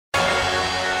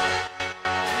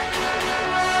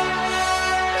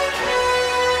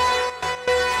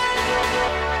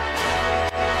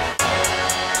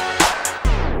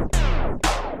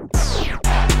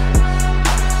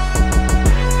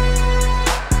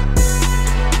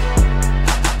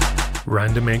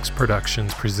Random Inks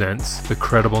Productions presents the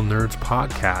Credible Nerds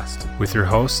podcast with your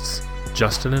hosts,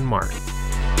 Justin and Mark.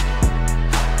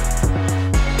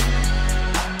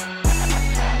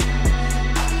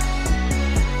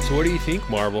 So what do you think,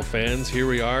 Marvel fans? Here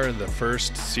we are in the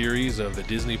first series of the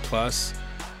Disney Plus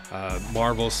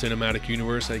Marvel Cinematic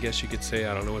Universe, I guess you could say.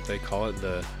 I don't know what they call it,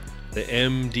 the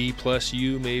MD plus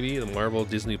U maybe, the Marvel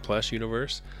Disney Plus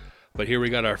universe. But here we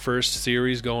got our first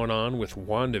series going on with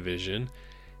WandaVision.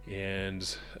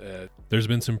 And there's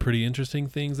been some pretty interesting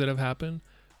things that have happened,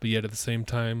 but yet at the same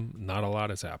time, not a lot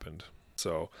has happened.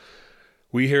 So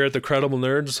we here at the Credible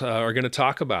Nerds are going to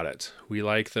talk about it. We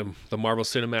like the Marvel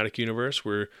Cinematic Universe.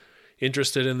 We're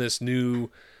interested in this new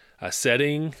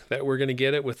setting that we're going to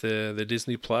get it with the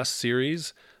Disney Plus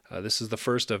series. This is the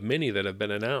first of many that have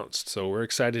been announced, so we're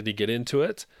excited to get into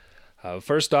it.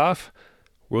 First off,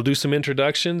 we'll do some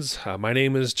introductions. My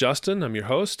name is Justin. I'm your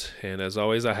host, and as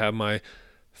always, I have my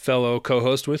fellow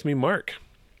co-host with me, Mark.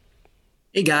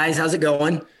 Hey guys, how's it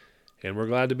going? And we're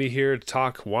glad to be here to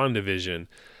talk WandaVision.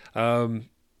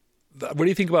 What do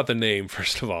you think about the name,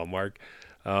 first of all, Mark?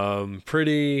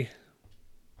 Pretty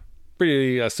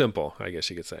simple, I guess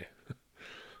you could say.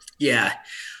 Yeah.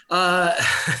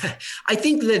 I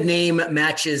think the name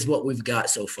matches what we've got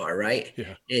so far, right?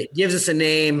 Yeah. It gives us a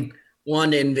name,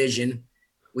 Wanda and Vision.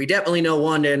 We definitely know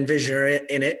Wanda and Vision are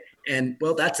in it. And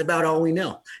well, that's about all we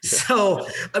know. Yeah. So,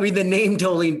 I mean, the name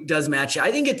totally does match.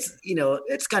 I think it's,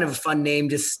 it's kind of a fun name.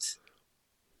 Just,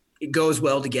 it goes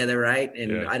well together. Right.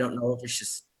 And yeah. I don't know if it's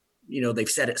just, they've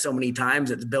said it so many times,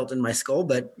 it's built in my skull,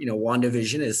 but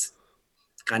WandaVision is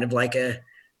kind of like a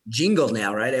jingle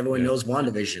now, right? Everyone knows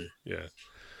WandaVision. Yeah.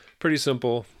 Pretty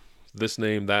simple. This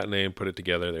name, that name, put it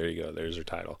together. There you go. There's your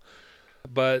title.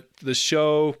 But the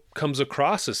show comes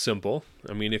across as simple.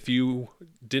 I mean, if you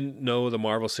didn't know the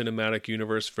Marvel Cinematic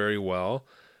Universe very well,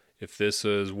 if this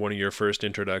is one of your first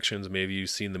introductions, maybe you've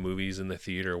seen the movies in the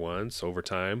theater once over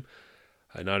time,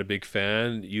 not a big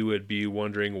fan, you would be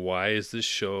wondering, why is this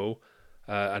show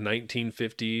a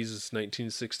 1950s,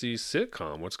 1960s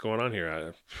sitcom? What's going on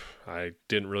here? I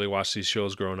didn't really watch these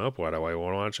shows growing up. Why do I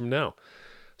want to watch them now?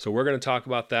 So we're going to talk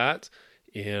about that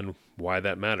and why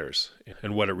that matters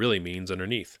and what it really means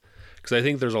underneath. Because I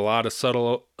think there's a lot of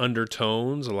subtle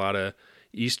undertones, a lot of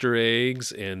Easter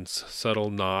eggs and subtle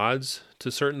nods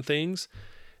to certain things.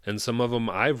 And some of them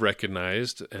I've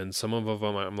recognized, and some of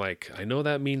them I'm like, I know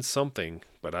that means something,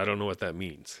 but I don't know what that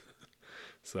means.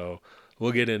 So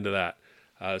we'll get into that.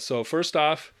 So first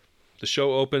off, the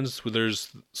show opens with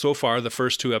so far the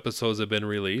first 2 episodes have been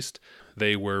released.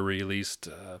 They were released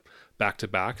back to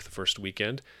back the first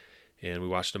weekend, and we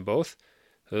watched them both.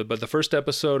 But the first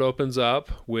episode opens up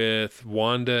with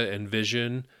Wanda and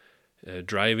Vision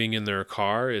driving in their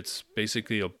car. It's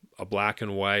basically a black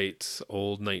and white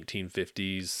old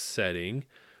 1950s setting.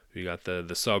 We got the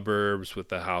suburbs with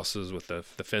the houses with the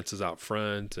fences out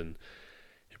front, and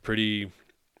a pretty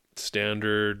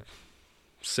standard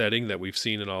setting that we've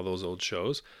seen in all those old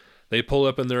shows. They pull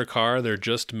up in their car. They're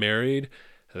just married.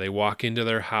 They walk into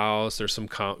their house. There's some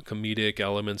comedic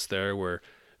elements there where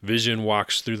Vision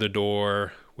walks through the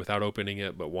door without opening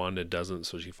it, but Wanda doesn't,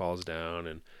 so she falls down,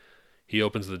 and he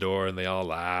opens the door and they all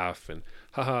laugh and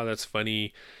haha, that's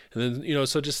funny. And then,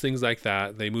 so just things like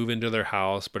that. They move into their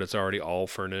house, but it's already all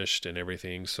furnished and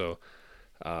everything. So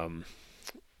then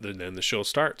the show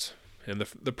starts. And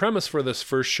the premise for this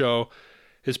first show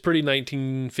is pretty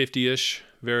 1950-ish,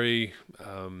 very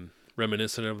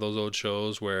reminiscent of those old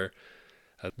shows where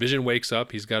Vision wakes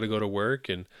up, he's got to go to work,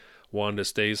 and Wanda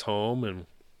stays home. And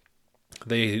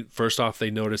they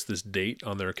notice this date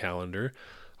on their calendar,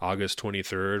 August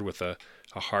 23rd, with a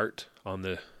heart on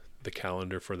the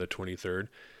calendar for the 23rd.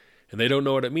 And they don't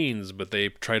know what it means, but they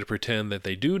try to pretend that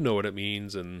they do know what it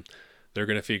means, and they're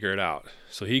going to figure it out.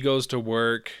 So he goes to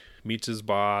work, meets his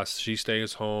boss, she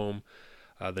stays home.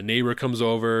 The neighbor comes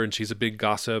over, and she's a big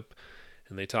gossip,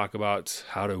 and they talk about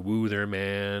how to woo their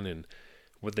man and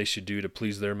what they should do to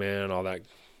please their man, all that,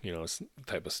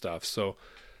 type of stuff. So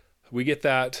we get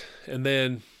that. And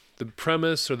then the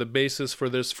premise or the basis for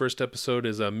this first episode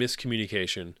is a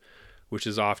miscommunication, which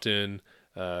is often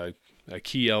a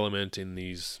key element in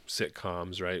these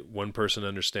sitcoms, right? One person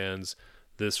understands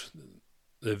this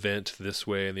event this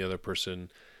way, and the other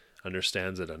person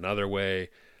understands it another way.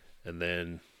 And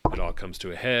then it all comes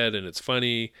to a head, and it's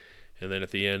funny. And then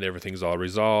at the end, everything's all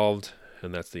resolved,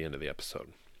 and that's the end of the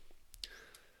episode.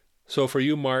 So for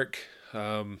you, Mark,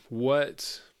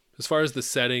 as far as the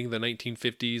setting, the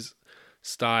 1950s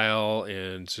style,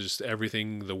 and just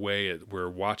everything, the way we're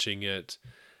watching it,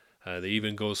 they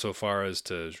even go so far as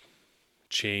to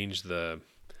change the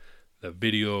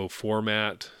video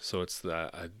format, so it's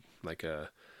like a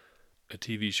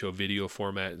TV show video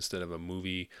format instead of a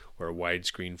movie or a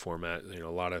widescreen format, a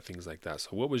lot of things like that. So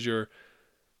what was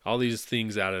all these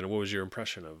things added, and what was your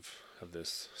impression of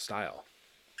this style?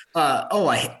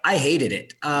 I hated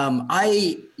it.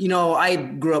 I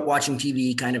grew up watching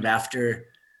TV kind of after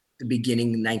the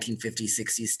beginning 1950s,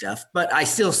 60s stuff, but I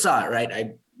still saw it, right?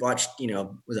 I watched,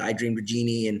 was I Dreamed of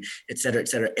Jeannie and et cetera, et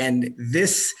cetera. And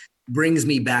this brings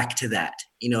me back to that,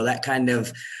 that kind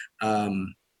of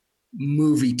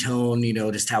movie tone,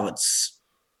 just how it's,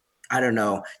 I don't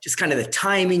know, just kind of the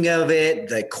timing of it,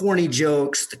 the corny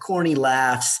jokes, the corny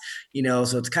laughs,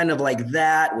 so it's kind of like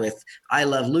that with I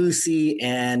Love Lucy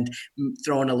and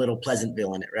throwing a little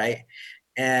Pleasantville in it, right?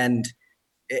 And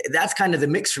that's kind of the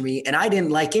mix for me. And I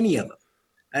didn't like any of them.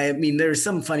 I mean, there's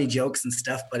some funny jokes and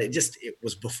stuff, but it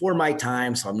was before my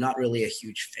time, so I'm not really a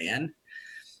huge fan.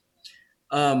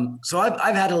 So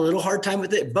I've had a little hard time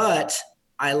with it, but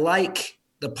I like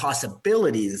the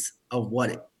possibilities of what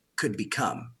it could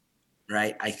become.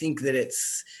 Right. I think that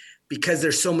it's because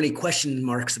there's so many question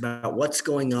marks about what's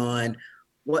going on.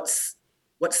 What's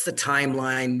the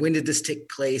timeline? When did this take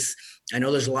place? I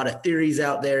know there's a lot of theories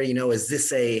out there. Is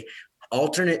this a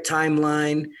alternate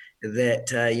timeline that,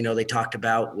 they talked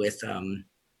about with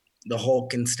the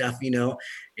Hulk and stuff,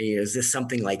 is this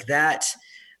something like that?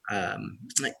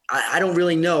 I don't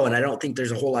really know. And I don't think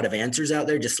there's a whole lot of answers out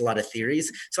there, just a lot of theories.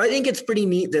 So I think it's pretty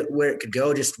neat that where it could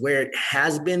go, just where it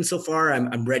has been so far,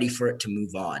 I'm ready for it to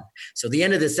move on. So the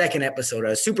end of the second episode, I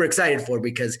was super excited for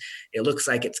because it looks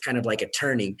like it's kind of like a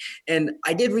turning. And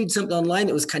I did read something online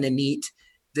that was kind of neat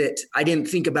that I didn't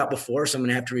think about before, so I'm going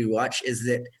to have to rewatch, is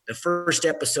that the first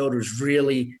episode was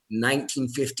really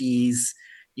 1950s,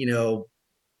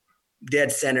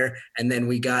 dead center. And then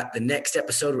we got the next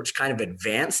episode, which kind of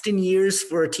advanced in years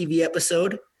for a TV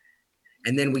episode.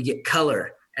 And then we get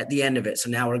color at the end of it. So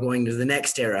now we're going to the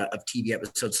next era of TV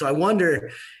episodes. So I wonder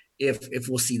if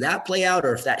we'll see that play out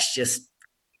or if that's just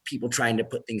people trying to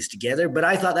put things together. But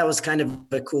I thought that was kind of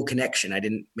a cool connection. I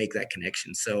didn't make that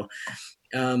connection. So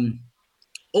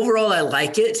overall, I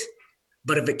like it.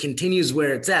 But if it continues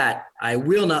where it's at, I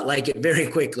will not like it very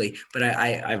quickly. But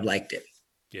I've liked it.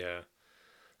 Yeah.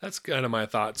 That's kind of my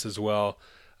thoughts as well.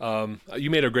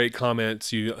 You made a great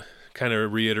comment. You kind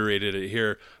of reiterated it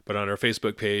here, but on our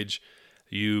Facebook page,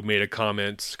 you made a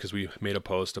comment because we made a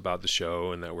post about the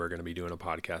show and that we're going to be doing a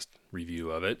podcast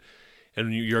review of it.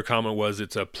 And your comment was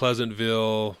it's a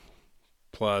Pleasantville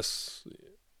plus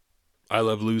I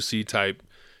Love Lucy type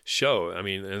show. I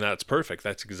mean, and that's perfect.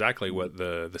 That's exactly what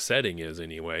the setting is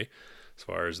anyway, as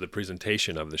far as the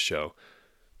presentation of the show.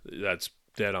 That's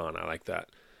dead on. I like that.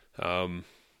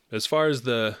 As far as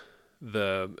the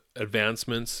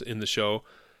advancements in the show,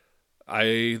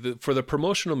 for the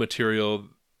promotional material,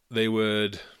 they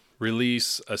would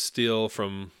release a still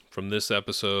from this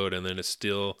episode and then a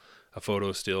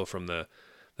photo still from the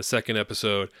second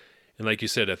episode. And like you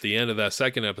said, at the end of that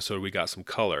second episode, we got some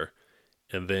color.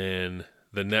 And then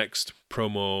the next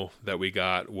promo that we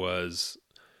got was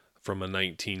from a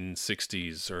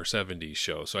 1960s or 70s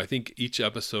show. So I think each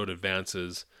episode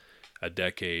advances a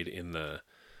decade in the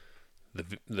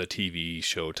TV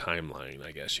show timeline,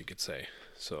 I guess you could say.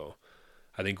 So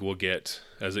I think we'll get,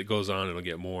 as it goes on, it'll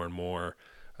get more and more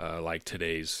like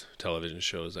today's television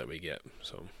shows that we get.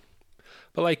 So,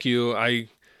 but like you, I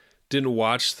didn't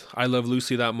watch I Love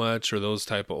Lucy that much or those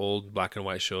type of old black and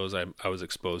white shows. I was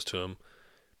exposed to them.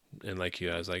 And like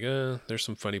you, I was like, there's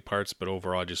some funny parts, but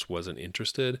overall I just wasn't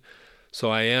interested. So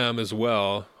I am as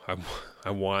well.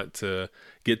 I want to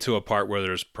get to a part where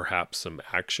there's perhaps some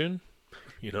action,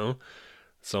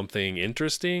 something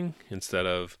interesting instead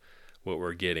of what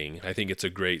we're getting. I think it's a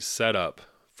great setup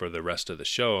for the rest of the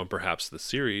show and perhaps the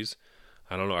series.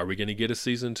 I don't know. Are we going to get a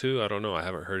season 2? I don't know. I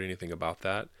haven't heard anything about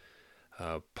that.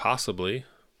 Possibly.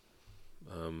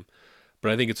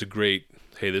 But I think it's a great,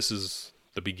 hey, this is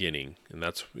the beginning. And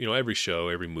that's, every show,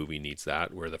 every movie needs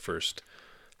that, where the first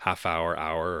half hour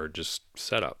are just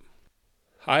set up.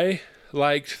 I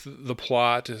liked the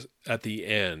plot at the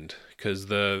end because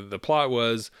the plot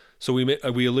was, so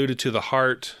we alluded to the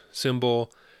heart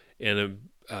symbol, and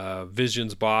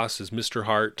Vision's boss is Mr.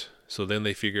 Hart. So then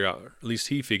they figure out, at least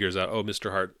he figures out,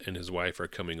 Mr. Hart and his wife are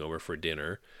coming over for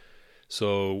dinner.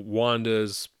 So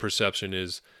Wanda's perception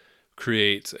is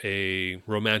create a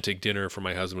romantic dinner for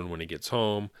my husband when he gets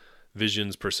home.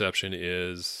 Vision's perception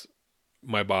is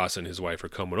my boss and his wife are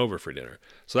coming over for dinner.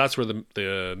 So that's where the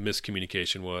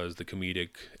miscommunication was, the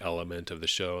comedic element of the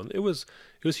show. And it was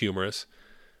humorous.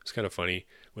 It's kind of funny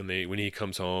when he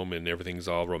comes home and everything's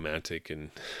all romantic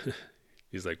and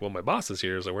he's like, well, my boss is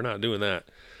here, so we're not doing that.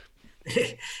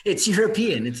 It's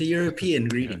European. It's a European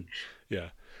greeting. Yeah.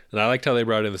 And I liked how they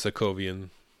brought in the Sokovian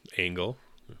angle.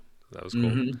 That was cool.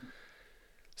 Mm-hmm.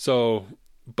 So,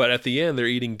 but at the end, they're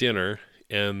eating dinner,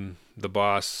 and the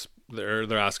boss,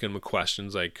 they're asking him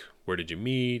questions like, "Where did you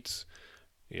meet?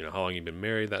 You know, how long you been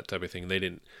married?" That type of thing. They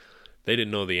didn't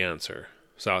know the answer.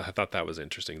 So I thought that was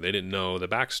interesting. They didn't know the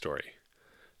backstory.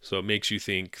 So it makes you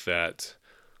think that,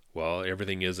 well,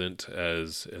 everything isn't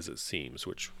as it seems,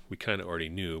 which we kind of already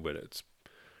knew, but it's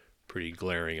pretty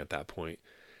glaring at that point.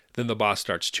 Then the boss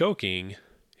starts choking,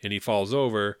 and he falls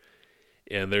over,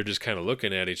 and they're just kind of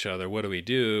looking at each other. What do we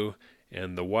do?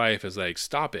 And the wife is like,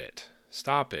 "Stop it.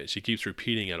 Stop it." She keeps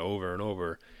repeating it over and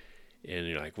over. And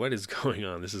you're like, what is going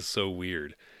on? This is so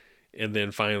weird. And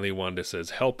then finally Wanda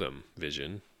says, "Help him,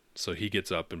 Vision." So he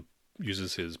gets up and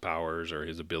uses his powers or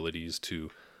his abilities to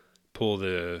pull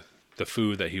the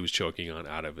food that he was choking on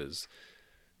out of his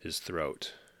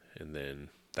throat. And then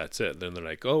that's it. Then they're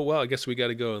like, "Oh, well, I guess we got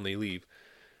to go," and they leave.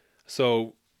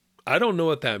 So I don't know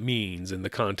what that means in the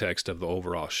context of the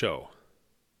overall show.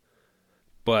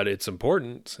 But it's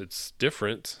important. It's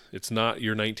different. It's not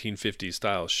your 1950s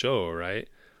style show, right?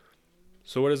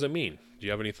 So what does it mean? Do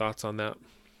you have any thoughts on that?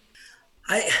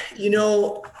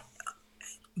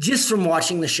 Just from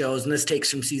watching the shows, and this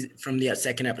takes from the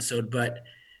second episode, but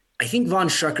I think Von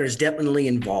Strucker is definitely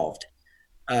involved,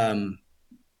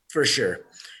 for sure.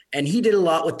 And he did a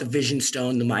lot with the Vision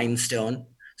Stone, the Mind Stone.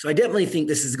 So I definitely think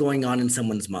this is going on in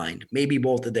someone's mind, maybe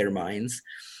both of their minds,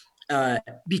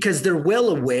 because they're well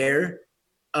aware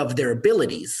of their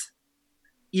abilities,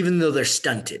 even though they're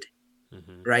stunted,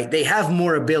 right? They have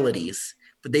more abilities,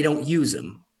 but they don't use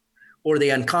them, or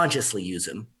they unconsciously use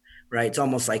them, right? It's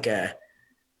almost like like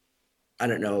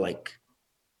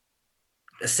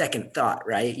a second thought,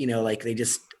 right? Like they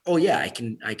just, "Oh yeah, I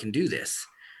can do this."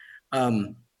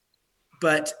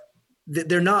 But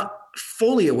they're not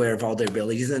fully aware of all their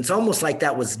abilities. And it's almost like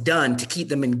that was done to keep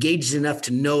them engaged enough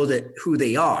to know who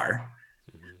they are,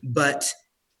 but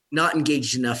not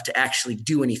engaged enough to actually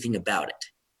do anything about it.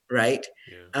 Right.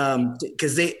 Yeah.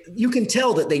 Because you can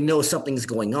tell that they know something's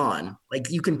going on. Like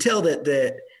you can tell that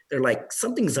they're like,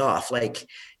 something's off. Like,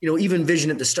 even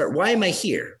Vision at the start, "Why am I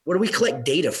here? What do we collect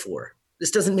data for?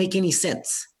 This doesn't make any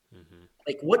sense."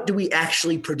 Like, what do we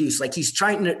actually produce? Like he's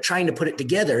trying to put it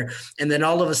together. And then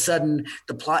all of a sudden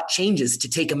the plot changes to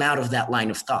take him out of that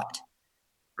line of thought.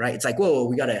 Right. It's like, whoa,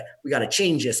 we gotta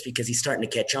change this because he's starting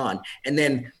to catch on. And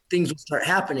then things will start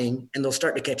happening and they'll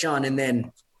start to catch on. And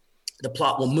then the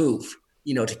plot will move,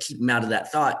 to keep him out of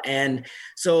that thought. And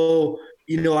so,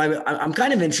 I'm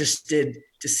kind of interested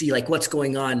to see like what's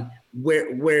going on,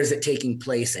 where is it taking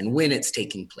place and when it's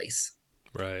taking place.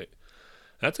 Right.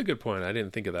 That's a good point. I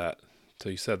didn't think of that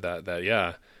until you said that,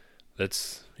 yeah,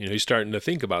 that's, he's starting to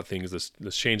think about things.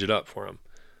 Let's change it up for him.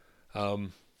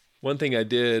 One thing I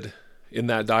did in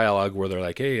that dialogue where they're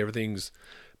like, "Hey,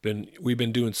 we've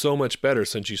been doing so much better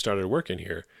since you started working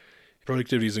here.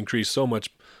 Productivity's increased so much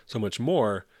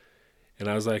more." And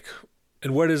I was like,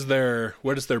 and what is their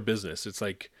business? It's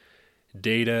like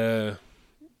data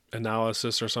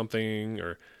analysis or something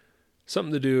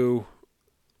to do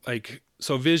like,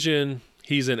 so Vision,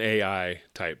 he's an AI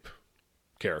type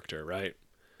character, right?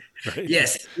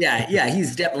 Yes. Yeah.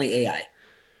 He's definitely AI.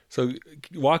 So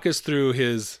walk us through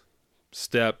his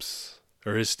steps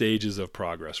or his stages of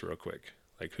progress real quick.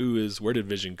 Like where did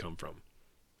Vision come from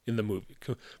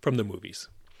from the movies?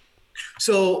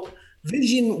 So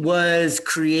Vision was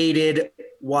created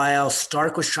while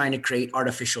Stark was trying to create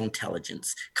artificial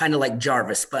intelligence, kind of like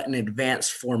Jarvis, but an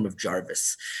advanced form of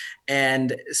Jarvis.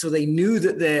 And so they knew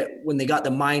that when they got the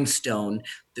Mind Stone,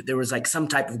 that there was like some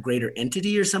type of greater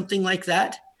entity or something like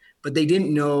that, but they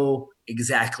didn't know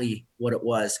exactly what it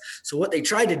was. So what they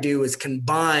tried to do is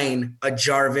combine a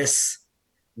Jarvis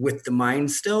with the Mind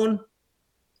Stone,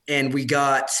 and we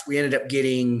ended up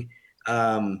getting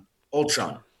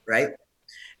Ultron, right?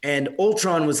 And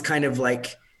Ultron was kind of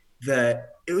like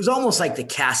it was almost like the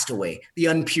castaway, the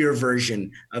unpure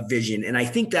version of Vision. And I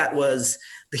think that was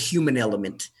the human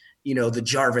element, the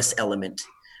Jarvis element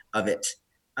of it,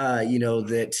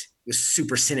 that was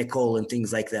super cynical and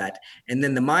things like that. And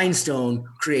then the Mind Stone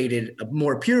created a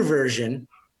more pure version,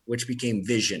 which became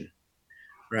Vision,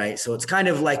 right? So it's kind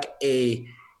of like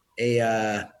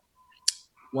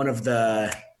one of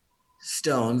the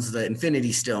stones, the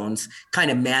Infinity Stones,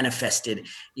 kind of manifested,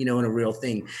 in a real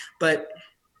thing. But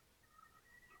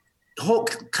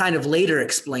Hulk kind of later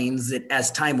explains that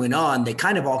as time went on, they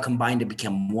kind of all combined to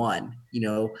become one,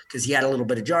 because he had a little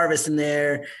bit of Jarvis in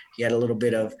there. He had a little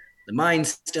bit of the Mind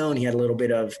Stone. He had a little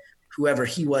bit of whoever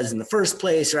he was in the first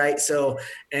place, right? So,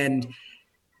 and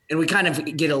we kind of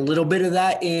get a little bit of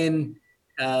that in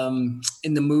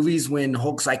in the movies when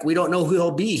Hulk's like, we don't know who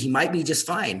he'll be. He might be just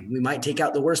fine. We might take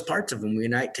out the worst parts of him. We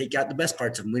might take out the best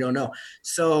parts of him. We don't know.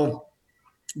 So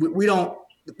we don't,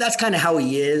 that's kind of how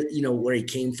he is, where he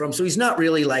came from. So he's not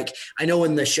really like, I know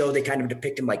in the show they kind of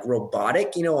depict him like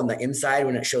robotic, on the inside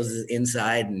when it shows his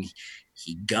inside and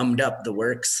he gummed up the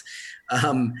works.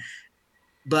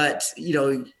 But,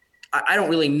 I don't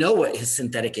really know what his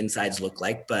synthetic insides look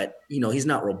like, but, he's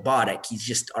not robotic. He's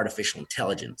just artificial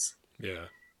intelligence. Yeah.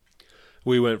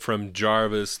 We went from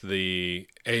Jarvis, the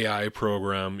AI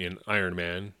program in Iron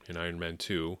Man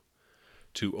 2,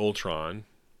 to Ultron,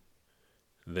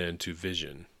 then to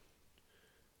Vision.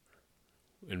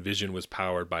 And Vision was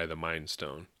powered by the Mind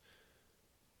Stone.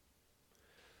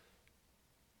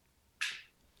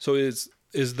 So is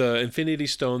the Infinity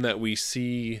Stone that we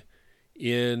see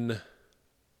in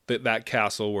that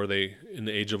castle where they, in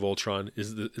the Age of Ultron,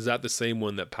 is that the same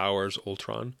one that powers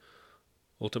Ultron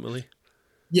ultimately?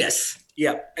 Yes.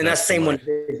 Yeah. And that's the same one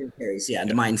Vision carries. Yeah.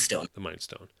 The Mind Stone. The Mind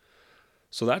Stone.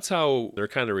 So that's how they're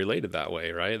kind of related that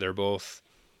way, right? They're both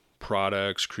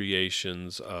products,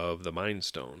 creations of the Mind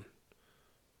Stone.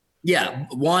 Yeah.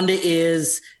 Wanda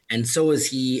is, and so is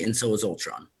he, and so is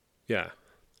Ultron. Yeah.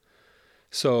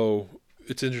 So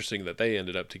it's interesting that they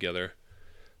ended up together.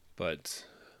 But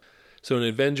so in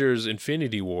Avengers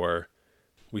Infinity War,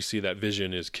 we see that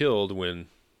Vision is killed when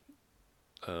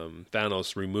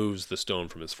Thanos removes the stone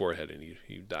from his forehead and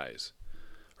he dies,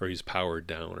 or he's powered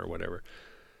down or whatever.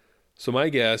 So my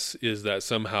guess is that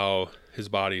somehow his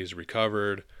body is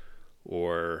recovered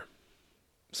or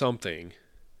something,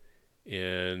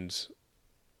 and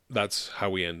that's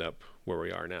how we end up where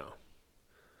we are now.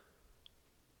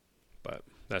 But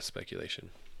that's speculation.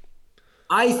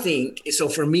 I think, so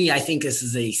for me, I think this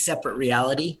is a separate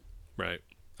reality. Right.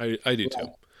 I do too.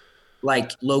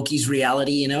 Like Loki's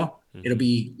reality, Mm-hmm. It'll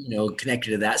be,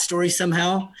 connected to that story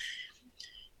somehow.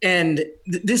 And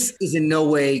this is in no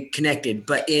way connected,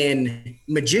 but in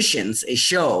Magicians, a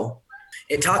show,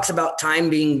 it talks about time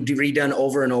being redone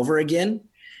over and over again,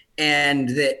 and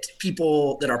that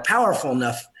people that are powerful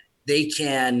enough, they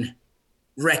can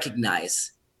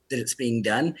recognize that it's being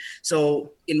done.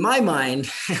 So in my mind,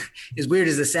 as weird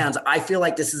as this sounds, I feel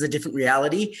like this is a different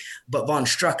reality, but Von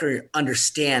Strucker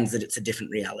understands that it's a different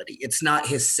reality. It's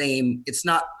not it's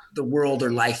not the world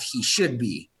or life he should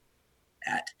be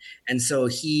at. And so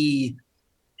he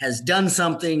has done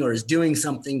something or is doing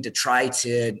something to try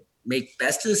to make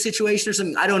best of the situation or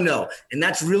something. I don't know. And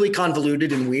that's really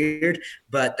convoluted and weird,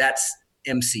 but that's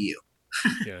MCU.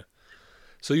 Yeah.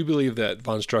 So you believe that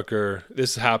Von Strucker,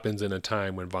 this happens in a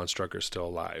time when Von Strucker's still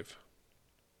alive?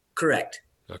 Correct.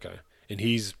 Okay. And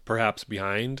he's perhaps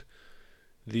behind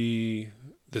the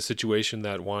situation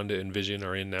that Wanda and Vision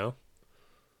are in now?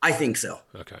 I think so.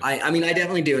 Okay. I mean, I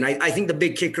definitely do. And I think the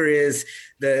big kicker is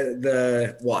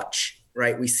the watch,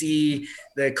 right? We see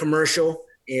the commercial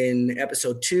in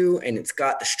episode 2, and it's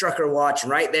got the Strucker watch.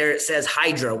 And right there, it says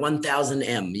Hydra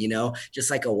 1000M, just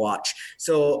like a watch.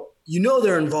 So,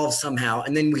 they're involved somehow.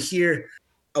 And then we hear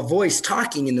a voice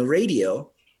talking in the radio.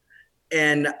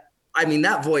 And I mean,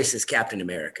 that voice is Captain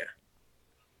America.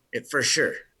 For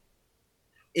sure.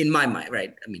 In my mind,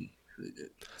 right? I mean,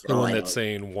 the one that's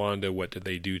saying, Wanda, what did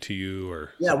they do to you?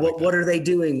 Or yeah, what are they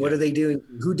doing? What are they doing?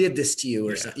 Who did this to you?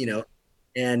 Or something,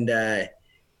 and I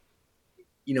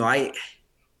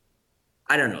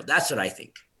don't know. That's what I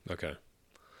think. Okay.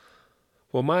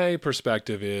 Well, my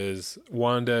perspective is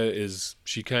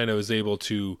she kind of is able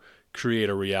to create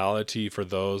a reality for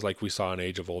those, like we saw in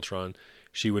Age of Ultron.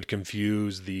 She would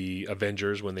confuse the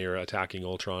Avengers when they were attacking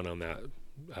Ultron on that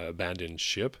abandoned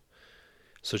ship.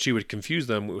 So she would confuse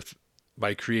them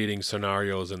by creating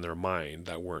scenarios in their mind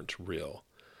that weren't real.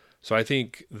 So I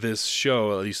think this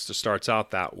show at least starts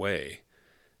out that way,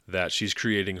 that she's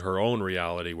creating her own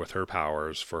reality with her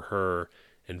powers for her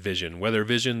and Vision. Whether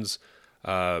Vision's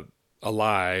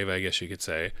alive, I guess you could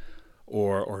say,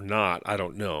 or not, I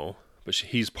don't know. But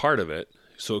he's part of it.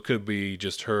 So it could be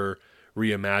just her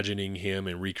reimagining him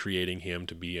and recreating him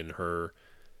to be in her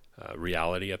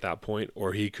reality at that point,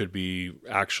 or he could be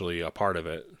actually a part of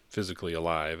it, physically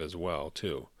alive as well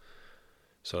too.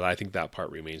 So I think that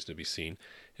part remains to be seen,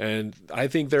 and I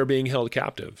think they're being held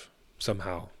captive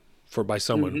somehow by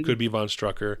someone. Mm-hmm. Could be Von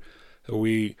Strucker.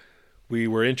 We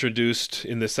were introduced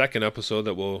in the second episode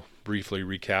that we'll briefly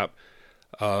recap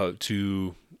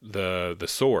to the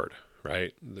sword,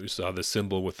 right? We saw the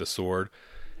symbol with the sword.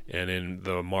 And in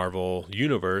the Marvel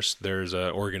universe, there's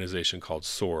an organization called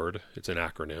SWORD. It's an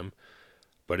acronym,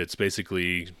 but it's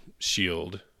basically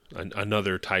SHIELD,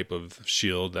 another type of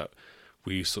shield that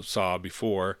we saw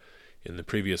before in the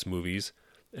previous movies.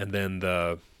 And then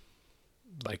the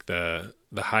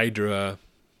the Hydra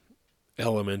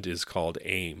element is called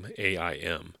AIM,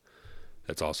 A-I-M.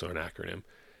 That's also an acronym.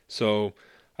 So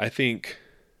I think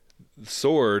the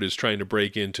Sword is trying to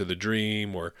break into the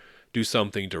Dream or do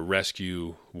something to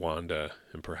rescue Wanda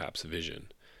and perhaps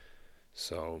Vision.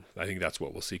 So I think that's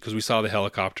what we'll see. Because we saw the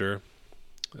helicopter,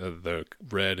 the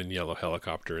red and yellow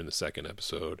helicopter in the second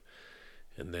episode.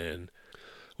 And then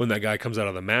when that guy comes out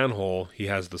of the manhole, he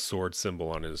has the sword symbol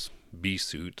on his bee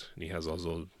suit. And he has all those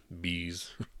little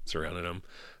bees surrounding him.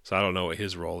 So I don't know what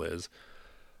his role is.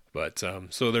 But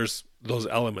so there's those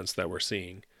elements that we're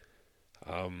seeing.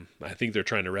 I think they're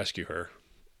trying to rescue her.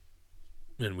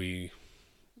 And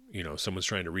someone's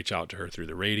trying to reach out to her through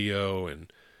the radio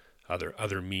and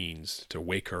other means to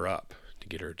wake her up, to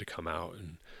get her to come out.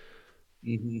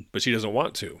 But she doesn't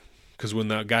want to, because when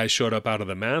that guy showed up out of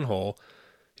the manhole,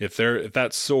 if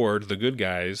that Sword, the good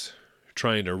guys,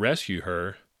 trying to rescue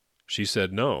her, she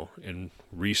said no and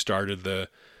restarted the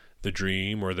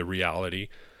dream or the reality.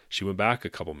 She went back a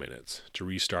couple minutes to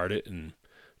restart it and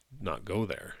not go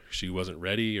there. She wasn't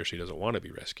ready, or she doesn't want to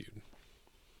be rescued.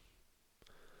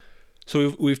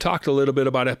 So we've talked a little bit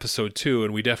about episode 2,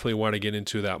 and we definitely want to get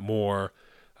into that more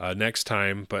next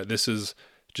time. But this is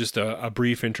just a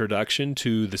brief introduction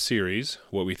to the series,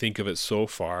 what we think of it so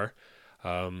far.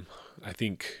 I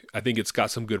think it's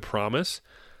got some good promise.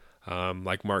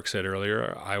 Like Mark said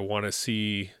earlier, I want to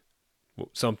see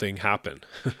something happen.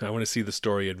 I want to see the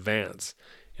story advance,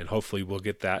 and hopefully we'll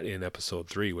get that in episode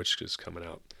 3, which is coming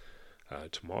out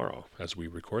tomorrow as we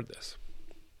record this.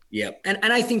 Yeah. And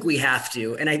I think we have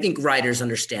to. And I think writers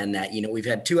understand that. We've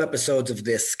had 2 episodes of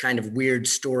this kind of weird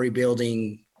story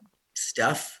building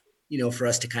stuff, for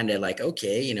us to kind of like,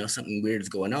 okay, something weird is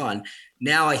going on.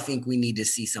 Now I think we need to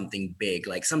see something big,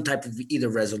 like some type of either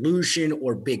resolution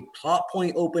or big plot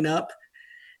point open up.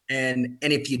 And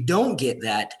if you don't get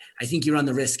that, I think you run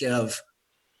the risk of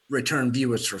return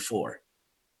viewers for 4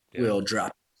 will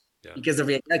drop. Yeah. Because they'll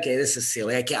be like, okay, this is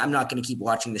silly. I'm not going to keep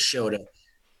watching the show to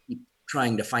keep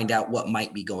trying to find out what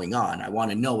might be going on. I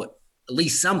want to know at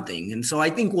least something. And so I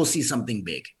think we'll see something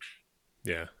big.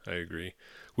 Yeah, I agree.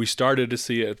 We started to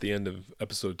see it at the end of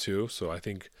episode 2. So I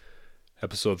think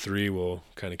episode 3 will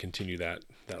kind of continue that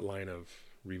line of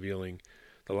revealing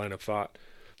the line of thought.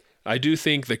 I do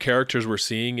think the characters we're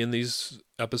seeing in these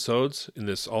episodes, in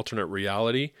this alternate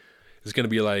reality, is going to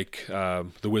be like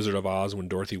The Wizard of Oz when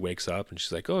Dorothy wakes up and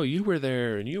she's like, oh, you were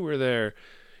there and you were there.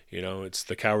 It's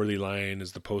the Cowardly Lion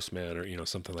is the postman, or,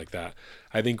 something like that.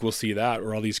 I think we'll see that,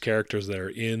 or all these characters that are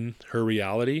in her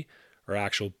reality are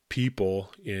actual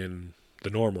people in the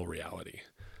normal reality.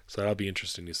 So that'll be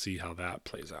interesting to see how that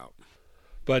plays out.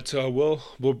 But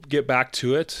we'll get back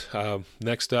to it.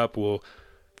 Next up, we'll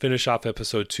finish off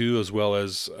episode 2 as well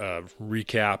as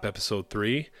recap episode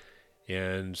 3.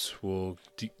 And we'll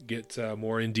get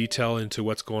more in detail into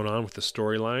what's going on with the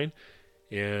storyline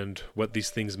and what these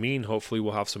things mean. Hopefully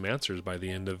we'll have some answers by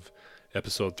the end of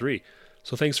episode 3.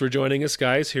 So thanks for joining us,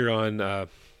 guys, here on the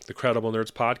Credible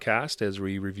Nerds podcast as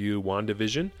we review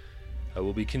WandaVision.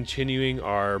 We'll be continuing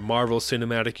our Marvel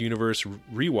Cinematic Universe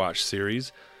rewatch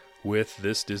series with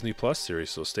this Disney Plus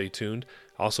series, so stay tuned.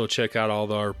 Also check out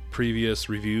all our previous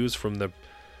reviews from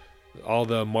all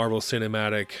the Marvel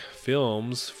Cinematic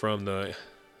films from the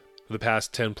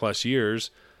past 10 plus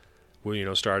years.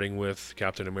 Starting with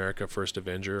Captain America First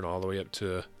Avenger and all the way up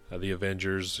to the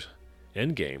Avengers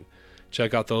Endgame.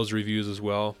 Check out those reviews as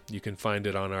well. You can find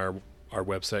it on our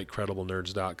website,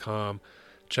 crediblenerds.com.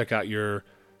 Check out your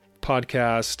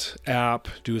podcast app,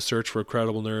 do a search for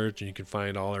Credible Nerds, and you can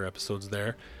find all our episodes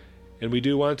there. And we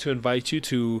do want to invite you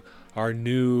to our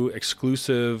new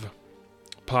exclusive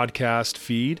podcast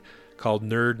feed called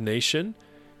Nerd Nation.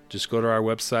 Just go to our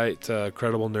website,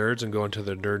 Credible Nerds, and go into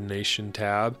the Nerd Nation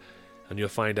tab, and you'll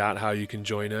find out how you can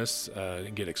join us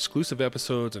and get exclusive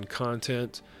episodes and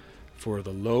content for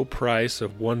the low price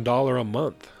of $1 a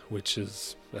month, which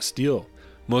is a steal.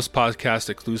 Most podcast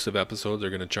exclusive episodes are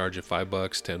going to charge you $5,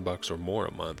 $10 or more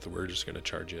a month. We're just going to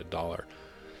charge you $1.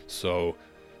 So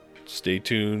stay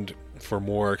tuned for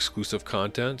more exclusive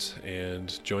content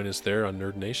and join us there on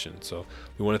Nerd Nation. So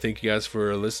we want to thank you guys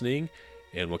for listening,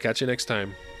 and we'll catch you next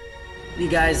time. You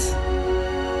guys.